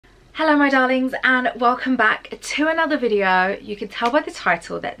Hello my darlings, and welcome back to another video. You can tell by the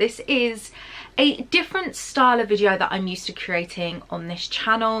title that this is a different style of video that I'm used to creating on this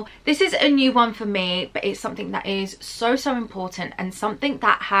channel. This is a new one for me, but it's something that is so important and something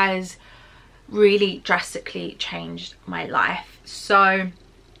that has really drastically changed my life. So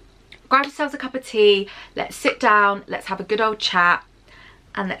grab yourselves a cup of tea, let's sit down, let's have a good old chat,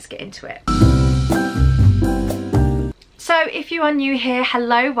 and let's get into it. So if you are new here,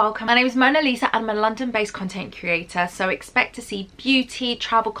 hello, welcome. My name is MonaLisa and I'm a London-based content creator, so expect to see beauty,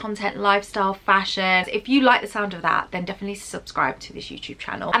 travel content, lifestyle, fashion. If you like the sound of that, then definitely subscribe to this YouTube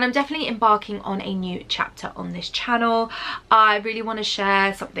channel. And I'm definitely embarking on a new chapter on this channel. I really want to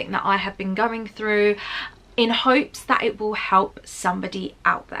share something that I have been going through in hopes that it will help somebody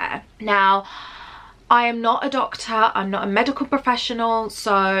out there. Now, I am not a doctor, I'm not a medical professional,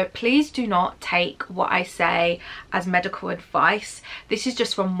 so please do not take what I say as medical advice. This is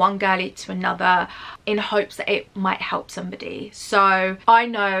just from one girlie to another in hopes that it might help somebody. So I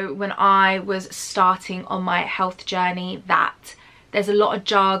know when I was starting on my health journey that there's a lot of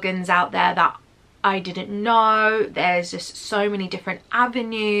jargons out there that I didn't know. There's just so many different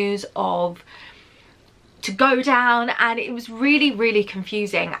avenues to go down, and it was really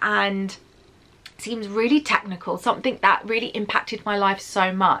confusing and seems really technical. Something that really impacted my life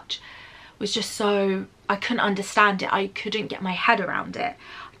so much was just so, I couldn't understand it. I couldn't get my head around it.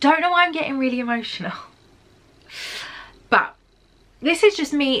 I don't know why I'm getting really emotional, but this is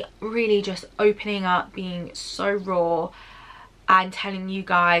just me really just opening up, being so raw and telling you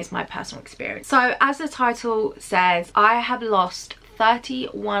guys my personal experience. So as the title says, I have lost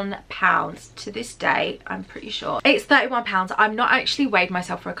 31 pounds to this day. I'm pretty sure it's 31 pounds. I'm not actually weighed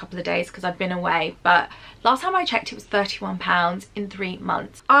myself for a couple of days because I've been away, but last time I checked it was 31 pounds in 3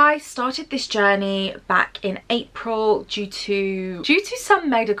 months. I started this journey back in April due to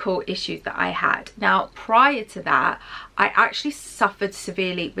some medical issues that I had. Now prior to that, I actually suffered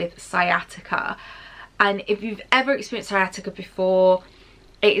severely with sciatica, and if you've ever experienced sciatica before,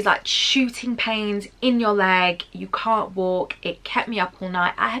 it is like shooting pains in your leg. You can't walk. It kept me up all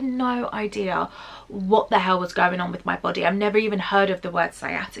night. I had no idea what the hell was going on with my body. I've never even heard of the word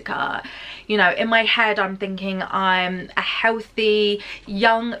sciatica. You know, in my head I'm thinking I'm a healthy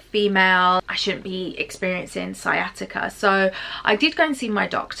young female, I shouldn't be experiencing sciatica. So I did go and see my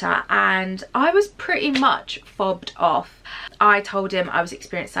doctor and I was pretty much fobbed off. I told him I was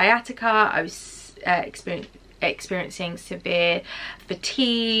experiencing sciatica, I was experiencing severe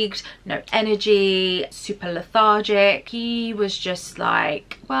fatigued, no energy, super lethargic. He was just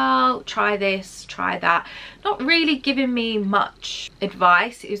like, well, try this, try that, not really giving me much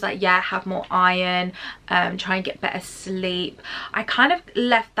advice. He was like, yeah, have more iron, try and get better sleep. I kind of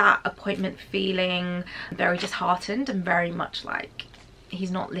left that appointment feeling very disheartened and very much like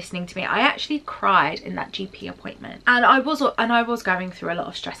he's not listening to me. I actually cried in that GP appointment, and I was going through a lot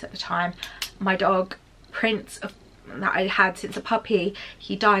of stress at the time. My dog Prince, that I had since a puppy,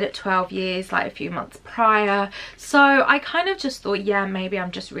 he died at 12 years, like a few months prior. So I kind of just thought, yeah, maybe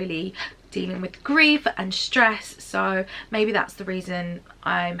I'm just really dealing with grief and stress, so maybe that's the reason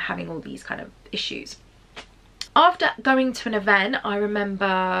I'm having all these kind of issues. After going to an event, I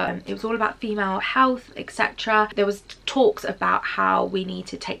remember it was all about female health, etc. There was talks about how we need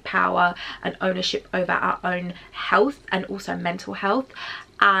to take power and ownership over our own health and also mental health.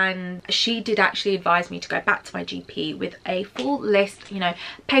 And she did actually advise me to go back to my GP with a full list, you know,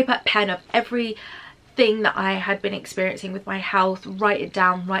 paper, pen, of everything that I had been experiencing with my health, write it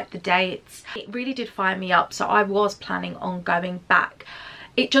down, write the dates. It really did fire me up, so I was planning on going back.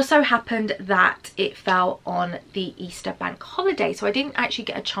 It just so happened that it fell on the Easter bank holiday, so I didn't actually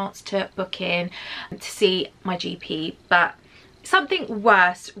get a chance to book in to see my GP, but something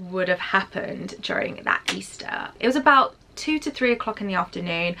worse would have happened during that Easter. It was about 2 to 3 o'clock in the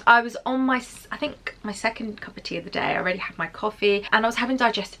afternoon. I was on I think my second cup of tea of the day. I already had my coffee and I was having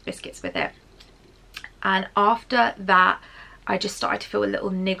digestive biscuits with it. And after that, I just started to feel a little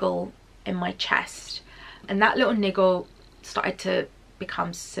niggle in my chest. And that little niggle started to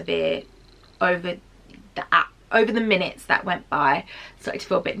become severe over the minutes that went by. Started to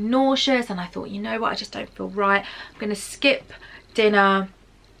feel a bit nauseous, and I thought, you know what, I just don't feel right. I'm gonna skip dinner,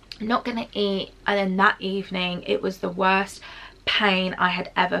 not gonna eat. And then that evening, it was the worst pain I had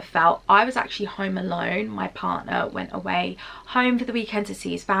ever felt. I was actually home alone. My partner went away home for the weekend to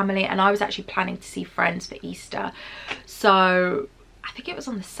see his family, and I was actually planning to see friends for Easter. So I think it was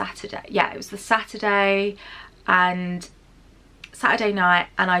on the Saturday. Yeah, it was the Saturday night,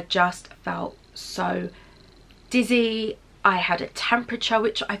 and I just felt so dizzy I had a temperature,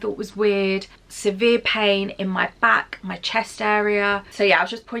 which I thought was weird, severe pain in my back, my chest area. So yeah, I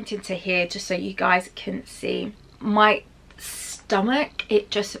was just pointing to here just so you guys can see. My stomach, it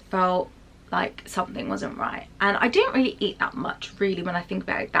just felt like something wasn't right, and I didn't really eat that much really when I think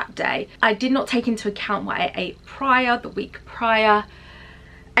about it that day. I did not take into account what I ate prior, the week prior.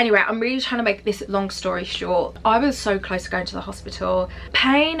 Anyway, I'm really trying to make this long story short. I was so close to going to the hospital.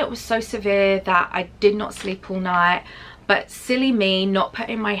 Pain was so severe that I did not sleep all night, but silly me, not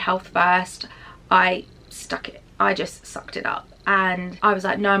putting my health first, I just sucked it up, and I was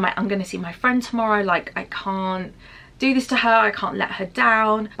like, no, I'm gonna see my friend tomorrow, like I can't do this to her, I can't let her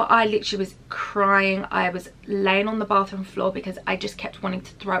down. But I literally was crying. I was laying on the bathroom floor because I just kept wanting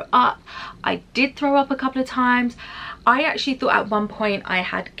to throw up. I did throw up a couple of times. I actually thought at one point I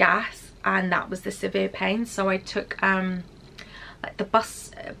had gas, and that was the severe pain, so I took like the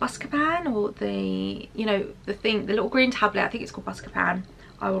Buscopan, or the, you know, the little green tablet, I think it's called Buscopan,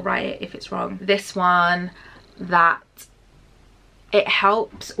 I will write it if it's wrong. This one, that it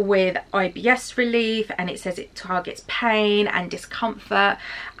helps with IBS relief, and it says it targets pain and discomfort,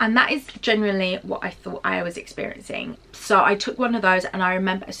 and that is generally what I thought I was experiencing. So I took one of those, and I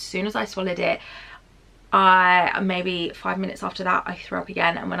remember as soon as I swallowed it, maybe 5 minutes after that, I threw up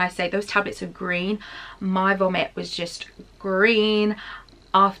again. And when I say those tablets are green, my vomit was just green.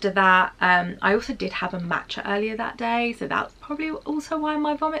 After that, I also did have a matcha earlier that day, so that's probably also why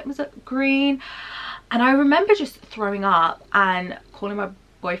my vomit was green. And I remember just throwing up and calling my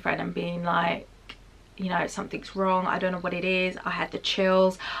boyfriend and being like, you know, something's wrong, I don't know what it is. I had the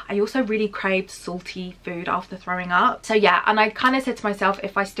chills. I also really craved salty food after throwing up. So yeah, and I kind of said to myself,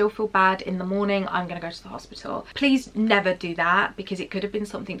 if I still feel bad in the morning, I'm gonna go to the hospital. Please never do that, because it could have been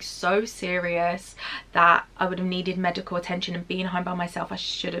something so serious that I would have needed medical attention, and being home by myself, I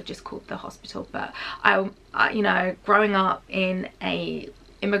should have just called the hospital. But I you know, growing up in a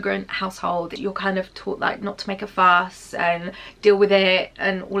immigrant household, you're kind of taught like not to make a fuss and deal with it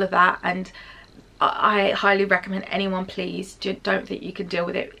and all of that, and I highly recommend anyone, please don't think you can deal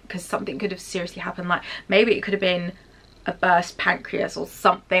with it, because something could have seriously happened. Like maybe it could have been a burst pancreas or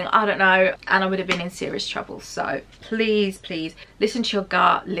something, I don't know, and I would have been in serious trouble. So please listen to your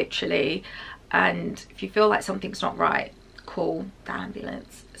gut, literally, and if you feel like something's not right, call the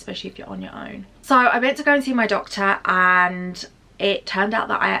ambulance, especially if you're on your own. So I went to go and see my doctor, and it turned out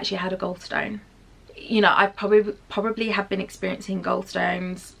that I actually had a gallstone. You know, I probably have been experiencing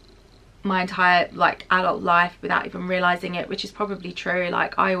gallstones my entire like adult life without even realizing it, which is probably true.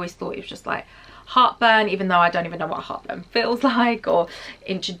 Like I always thought it was just like heartburn, even though I don't even know what heartburn feels like, or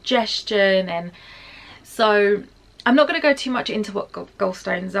indigestion. And so I'm not going to go too much into what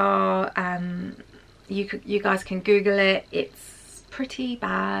gallstones are. You guys can Google it. It's pretty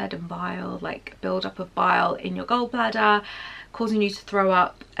bad and vile, like build-up of bile in your gallbladder, causing you to throw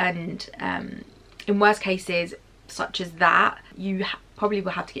up, and in worst cases such as that, you probably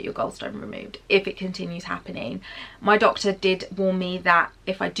will have to get your gallstone removed if it continues happening. My doctor did warn me that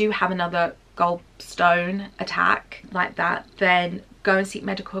if I do have another gallstone attack like that, then go and seek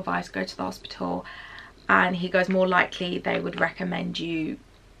medical advice, go to the hospital, and he goes, more likely they would recommend you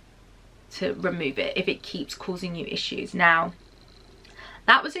to remove it if it keeps causing you issues. Now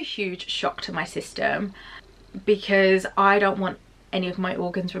that was a huge shock to my system, because I don't want any of my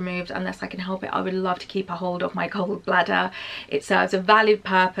organs removed unless I can help it. I would love to keep a hold of my gallbladder. It serves a valid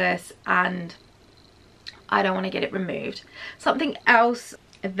purpose, and I don't want to get it removed. Something else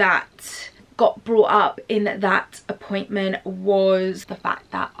that got brought up in that appointment was the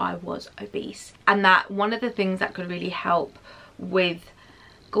fact that I was obese, and that one of the things that could really help with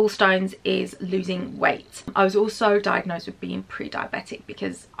gallstones is losing weight. I was also diagnosed with being pre-diabetic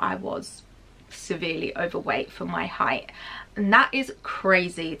because I was severely overweight for my height, and that is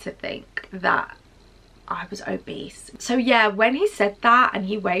crazy to think that I was obese. So yeah, when he said that and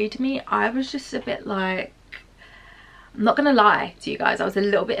he weighed me, I was just a bit like, I'm not gonna lie to you guys, I was a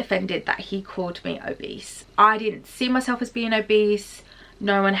little bit offended that he called me obese. I didn't see myself as being obese.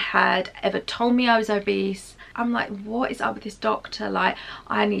 No one had ever told me I was obese. I'm like, what is up with this doctor? Like,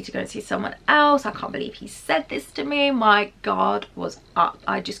 I need to go and see someone else. I can't believe he said this to me. My guard was up.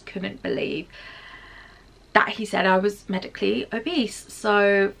 I just couldn't believe that he said I was medically obese.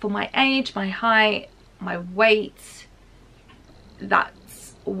 So for my age, my height, my weight,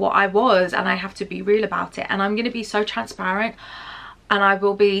 that's what I was, and I have to be real about it. And I'm going to be so transparent, and I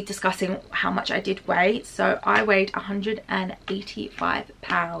will be discussing how much I did weigh. So I weighed 185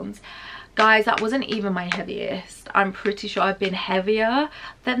 pounds. Guys, that wasn't even my heaviest. I'm pretty sure I've been heavier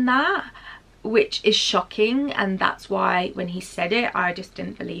than that, which is shocking, and that's why when he said it, I just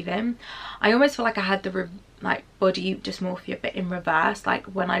didn't believe him. I almost feel like I had the like body dysmorphia but in reverse. Like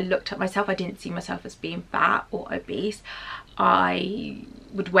when I looked at myself, I didn't see myself as being fat or obese. I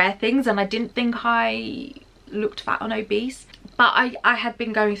would wear things and I didn't think I looked fat and obese, but I had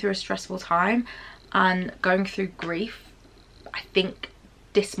been going through a stressful time and going through grief. I think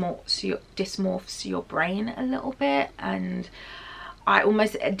dysmorphs your brain a little bit, and I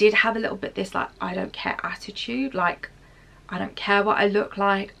almost did have a little bit this like I don't care attitude. Like I don't care what I look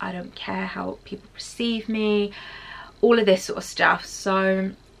like, I don't care how people perceive me, all of this sort of stuff.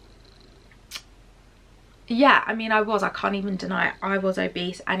 So yeah, I mean, I can't even deny it, I was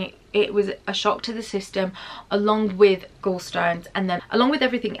obese, and it was a shock to the system, along with gallstones, and then along with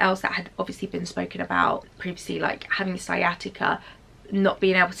everything else that had obviously been spoken about previously, like having sciatica, not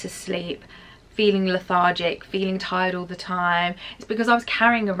being able to sleep, feeling lethargic, feeling tired all the time. It's because I was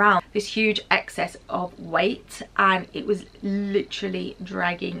carrying around this huge excess of weight and it was literally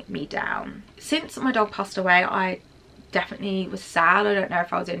dragging me down. Since my dog passed away, I definitely was sad. I don't know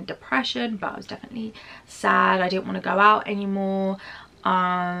if I was in depression, but I was definitely sad. I didn't want to go out anymore.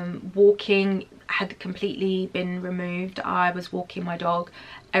 Walking had completely been removed. I was walking my dog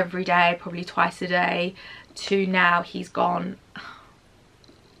every day, probably twice a day, to now he's gone.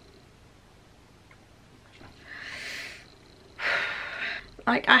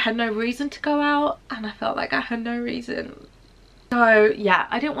 Like I had no reason to go out, and I felt like I had no reason. So yeah,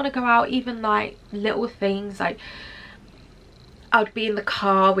 I didn't want to go out, even like little things, like I would be in the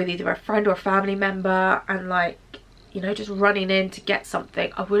car with either a friend or a family member and like, you know, just running in to get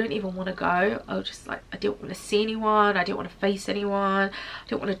something. I wouldn't even want to go. I was just like, I didn't want to see anyone, I didn't want to face anyone, I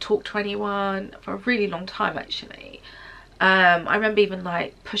didn't want to talk to anyone for a really long time actually. I remember even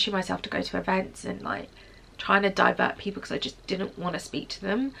like pushing myself to go to events and like trying to divert people because I just didn't want to speak to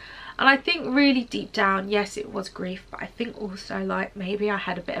them. And I think really deep down, yes, it was grief, but I think also like maybe I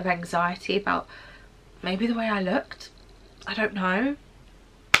had a bit of anxiety about maybe the way I looked. I don't know.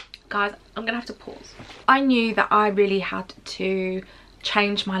 Guys, I'm gonna have to pause. I knew that I really had to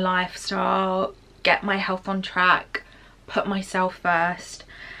change my lifestyle, get my health on track, put myself first,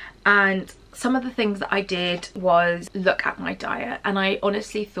 and some of the things that I did was look at my diet, and I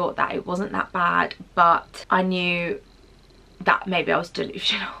honestly thought that it wasn't that bad, but I knew that maybe I was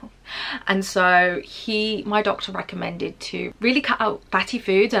delusional. And so my doctor recommended to really cut out fatty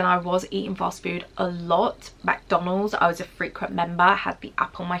foods, and I was eating fast food a lot. McDonald's, I was a frequent member, had the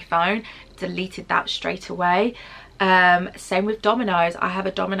app on my phone, deleted that straight away. Same with Domino's. I have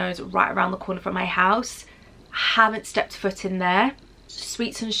a Domino's right around the corner from my house, haven't stepped foot in there.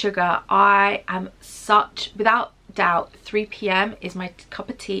 Sweets and sugar, I am such, without doubt, 3 p.m. is my cup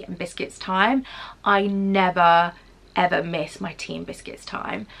of tea and biscuits time. I never ever miss my tea and biscuits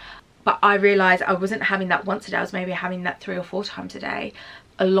time, but I realized I wasn't having that once a day. I was maybe having that 3 or 4 times a day,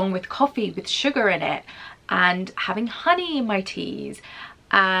 along with coffee with sugar in it, and having honey in my teas,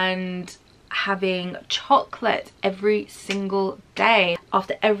 and having chocolate every single day.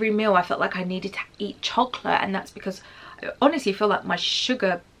 After every meal I felt like I needed to eat chocolate, and that's because I honestly feel like my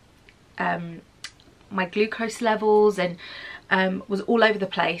sugar, my glucose levels and was all over the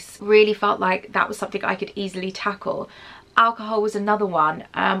place. Really felt like that was something I could easily tackle. Alcohol was another one.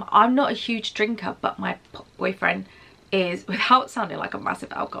 I'm not a huge drinker, but my boyfriend is, without sounding like a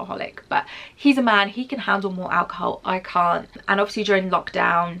massive alcoholic, but he's a man, he can handle more alcohol, I can't. And obviously during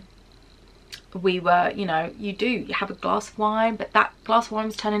lockdown we were, you know, you have a glass of wine, but that glass of wine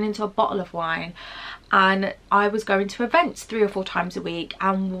was turning into a bottle of wine. And I was going to events 3 or 4 times a week,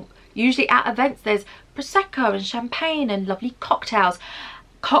 and usually at events there's Prosecco and champagne and lovely cocktails.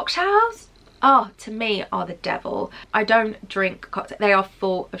 Cocktails, oh, to me are the devil. I don't drink cocktails, they are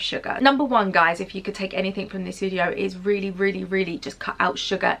full of sugar. Number one, guys, if you could take anything from this video, is really just cut out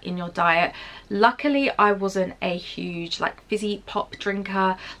sugar in your diet. Luckily I wasn't a huge like fizzy pop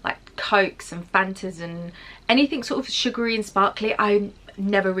drinker, like Cokes and Fantas and anything sort of sugary and sparkly. I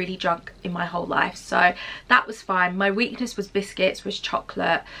never really drunk in my whole life, so that was fine. My weakness was biscuits, was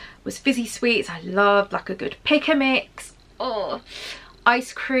chocolate, was fizzy sweets. I loved like a good pick a mix. Oh,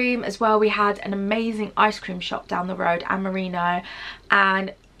 ice cream as well. We had an amazing ice cream shop down the road, and Marino.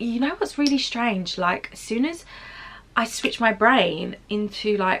 And you know what's really strange, like as soon as I switched my brain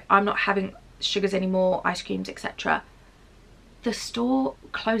into like I'm not having sugars anymore, ice creams, etc., the store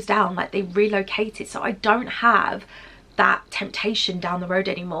closed down. Like they relocated, so I don't have that temptation down the road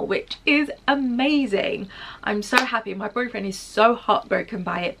anymore, which is amazing. I'm so happy. My boyfriend is so heartbroken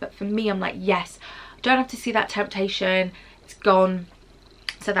by it, but for me, I'm like, yes, don't have to see that temptation, it's gone.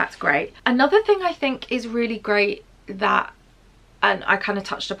 So that's great. Another thing I think is really great that, and I kind of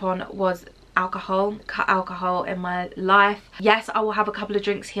touched upon, was alcohol, cut alcohol in my life. Yes, I will have a couple of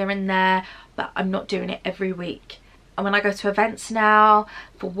drinks here and there, but I'm not doing it every week. And when I go to events now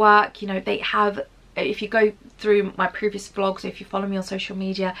for work, you know, they have, if you go through my previous vlogs, if you follow me on social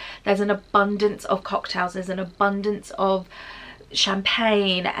media, there's an abundance of cocktails, there's an abundance of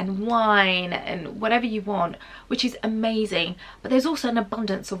champagne and wine and whatever you want, which is amazing. But there's also an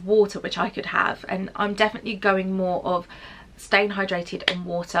abundance of water, which I could have, and I'm definitely going more of staying hydrated and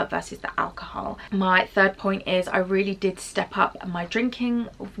water versus the alcohol. My third point is I really did step up my drinking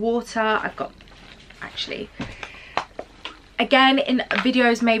of water. I've got, actually, again, in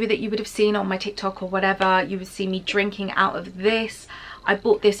videos maybe that you would have seen on my TikTok or whatever, you would see me drinking out of this. I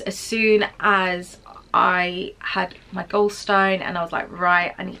bought this as soon as I had my gallstone, and I was like,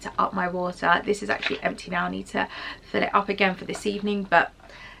 right, I need to up my water. This is actually empty now. I need to fill it up again for this evening, but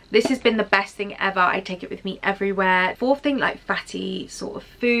this has been the best thing ever. I take it with me everywhere. Fourth thing, like fatty sort of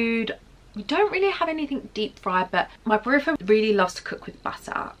food. We don't really have anything deep fried, but my boyfriend really loves to cook with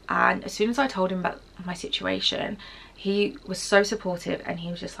butter, and as soon as I told him about my situation, he was so supportive, and he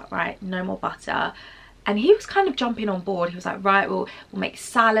was just like, right, no more butter. And he was kind of jumping on board. He was like, right, we'll make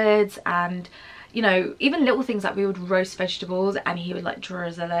salads, and you know, even little things like we would roast vegetables and he would like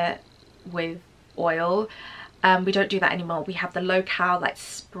drizzle it with oil. We don't do that anymore. We have the low-cal like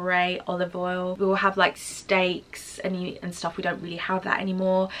spray olive oil. We will have like steaks and stuff. We don't really have that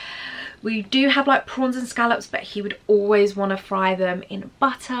anymore. We do have like prawns and scallops, but he would always want to fry them in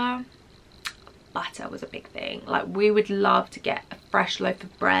butter. Butter was a big thing. Like, we would love to get a fresh loaf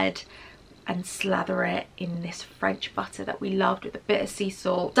of bread and slather it in this French butter that we loved with a bit of sea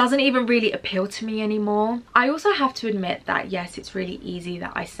salt. Doesn't even really appeal to me anymore. I also have to admit that yes, it's really easy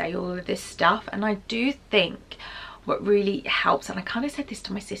that I say all of this stuff, and I do think what really helps, and I kind of said this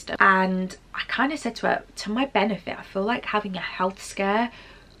to my sister, and I kind of said to her, to my benefit, I feel like having a health scare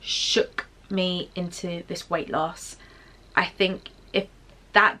shook me into this weight loss. I think if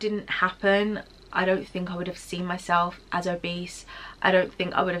that didn't happen, I don't think I would have seen myself as obese. I don't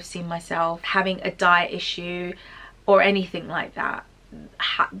think I would have seen myself having a diet issue or anything like that.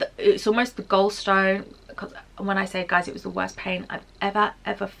 It's almost the gallstone, because when I say, guys, it was the worst pain I've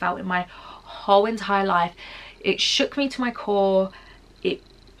ever felt in my whole entire life. It shook me to my core. It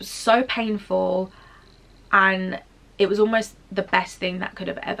was so painful, and it was almost the best thing that could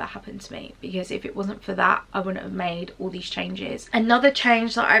have ever happened to me, because if it wasn't for that, I wouldn't have made all these changes. Another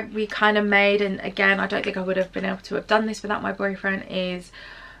change that we kind of made, and again, I don't think I would have been able to have done this without my boyfriend, is,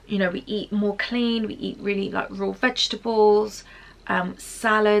 you know, we eat more clean. We eat really like raw vegetables,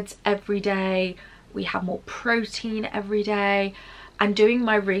 salads every day. We have more protein every day. And doing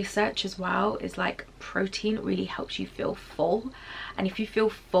my research as well is like, protein really helps you feel full, and if you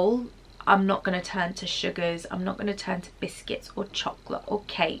feel full, I'm not going to turn to sugars, I'm not going to turn to biscuits or chocolate or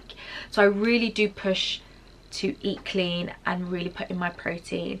cake. So I really do push to eat clean and really put in my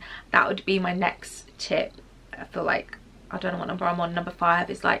protein. That would be my next tip. I feel like, I don't know what number I'm on, number 5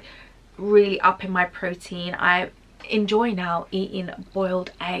 is like really up in my protein. I enjoy now eating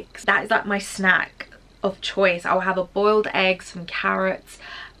boiled eggs. That is like my snack of choice. I'll have a boiled egg, some carrots,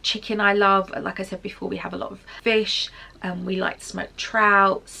 chicken I love. Like I said before, we have a lot of fish. We like smoked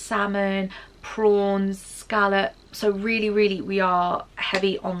trout, salmon, prawns, scallop. So really we are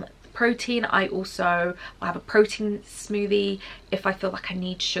heavy on protein. I also have a protein smoothie if I feel like I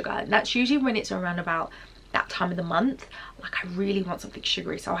need sugar, and that's usually when it's around about that time of the month, like I really want something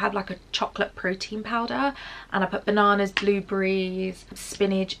sugary. So I'll have like a chocolate protein powder, and I put bananas, blueberries,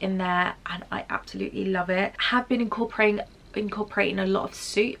 spinach in there, and I absolutely love it. I have been incorporating a lot of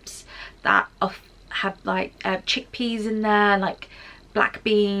soups that have like chickpeas in there, like black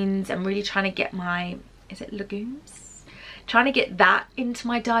beans, and really trying to get my, is it legumes? Trying to get that into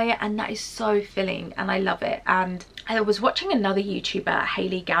my diet, and that is so filling and I love it. And I was watching another YouTuber,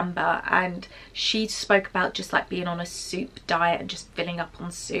 Hailey Gamba, and she spoke about just like being on a soup diet and just filling up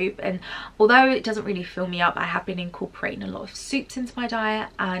on soup. And although it doesn't really fill me up, I have been incorporating a lot of soups into my diet,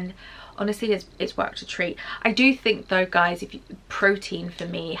 and honestly it's worked a treat. I do think though, guys, protein for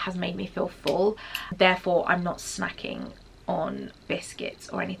me has made me feel full, therefore I'm not snacking on biscuits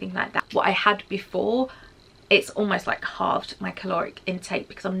or anything like that. What I had before, it's almost like halved my caloric intake,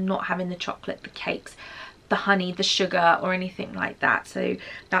 because I'm not having the chocolate, the cakes, the honey, the sugar or anything like that. So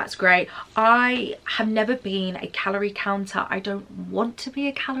that's great. I have never been a calorie counter. I don't want to be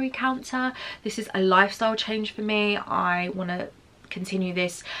a calorie counter. This is a lifestyle change for me. I want to continue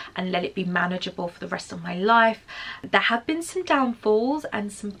this and let it be manageable for the rest of my life. There have been some downfalls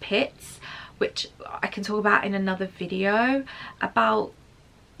and some pits, which I can talk about in another video, about,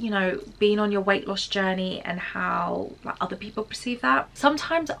 you know, being on your weight loss journey and how like other people perceive that.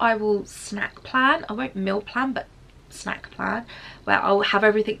 Sometimes I will snack plan. I won't meal plan, but snack plan, where I'll have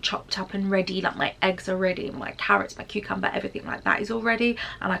everything chopped up and ready, like my eggs are ready, my carrots, my cucumber, everything like that is all ready,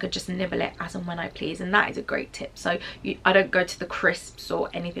 and I could just nibble it as and when I please. And that is a great tip. So I don't go to the crisps or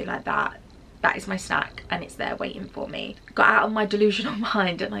anything like that. That is my snack and it's there waiting for me. Got out of my delusional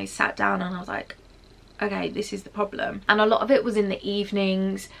mind and I sat down and I was like, okay, this is the problem. And a lot of it was in the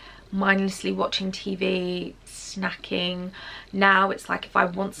evenings, mindlessly watching TV, snacking. Now it's like if I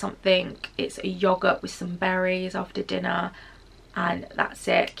want something, it's a yogurt with some berries after dinner and that's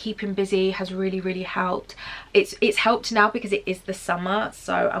it. Keeping busy has really helped. It's helped now because it is the summer,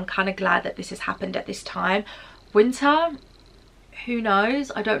 so I'm kind of glad that this has happened at this time. Winter, who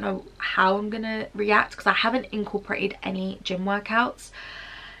knows? I don't know how I'm gonna react because I haven't incorporated any gym workouts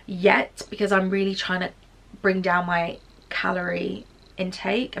yet because I'm really trying to bring down my calorie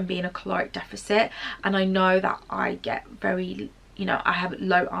intake and be in a caloric deficit. And I know that I get very, you know, I have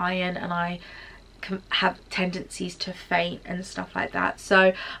low iron and I can have tendencies to faint and stuff like that.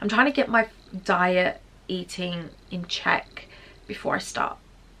 So I'm trying to get my diet eating in check before I start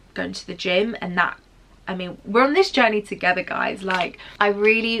going to the gym. And that, I mean, we're on this journey together, guys. Like, I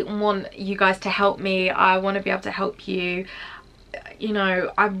really want you guys to help me. I want to be able to help you. You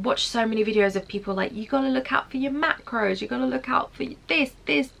know, I've watched so many videos of people like, you gotta look out for your macros, you gotta look out for this,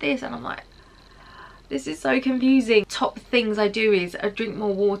 and I'm like, this is so confusing. Top things I do is I drink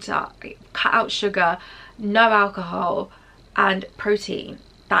more water, I cut out sugar, no alcohol, and protein.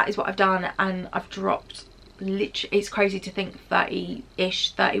 That is what I've done, and I've dropped literally, it's crazy to think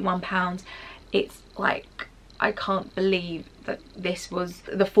 30-ish, 31 pounds. It's like, I can't believe that this was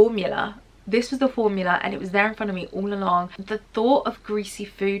the formula. This was the formula and it was there in front of me all along. The thought of greasy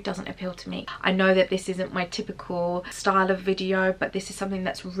food doesn't appeal to me. I know that this isn't my typical style of video, but this is something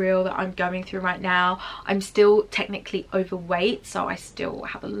that's real that I'm going through right now. I'm still technically overweight, so I still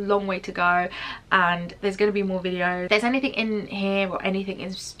have a long way to go, and there's going to be more videos. If there's anything in here or anything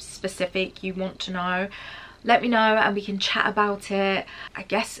in specific you want to know, let me know and we can chat about it. I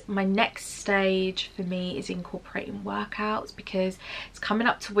guess my next stage for me is incorporating workouts because it's coming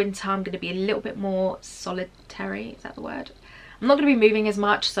up to winter. I'm going to be a little bit more solitary, is that the word? I'm not going to be moving as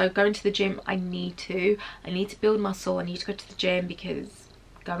much, so going to the gym, I need to build muscle. I need to go to the gym because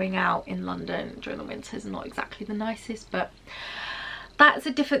going out in London during the winter is not exactly the nicest, but that's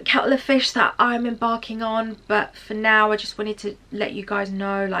a different kettle of fish that I'm embarking on. But for now, I just wanted to let you guys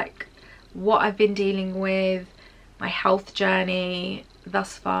know, like, what I've been dealing with, my health journey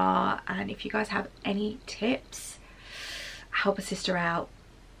thus far, and if you guys have any tips, help a sister out,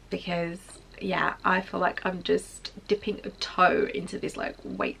 because yeah, I feel like I'm just dipping a toe into this like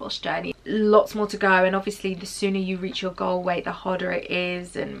weight loss journey. Lots more to go, and obviously the sooner you reach your goal weight, the harder it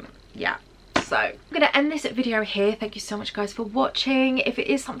is, and yeah. So I'm gonna end this video here. Thank you so much, guys, for watching. If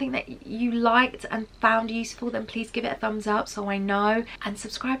it is something that you liked and found useful, then please give it a thumbs up so I know, and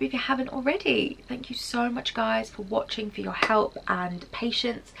subscribe if you haven't already. Thank you so much, guys, for watching, for your help and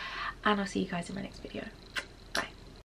patience, and I'll see you guys in my next video.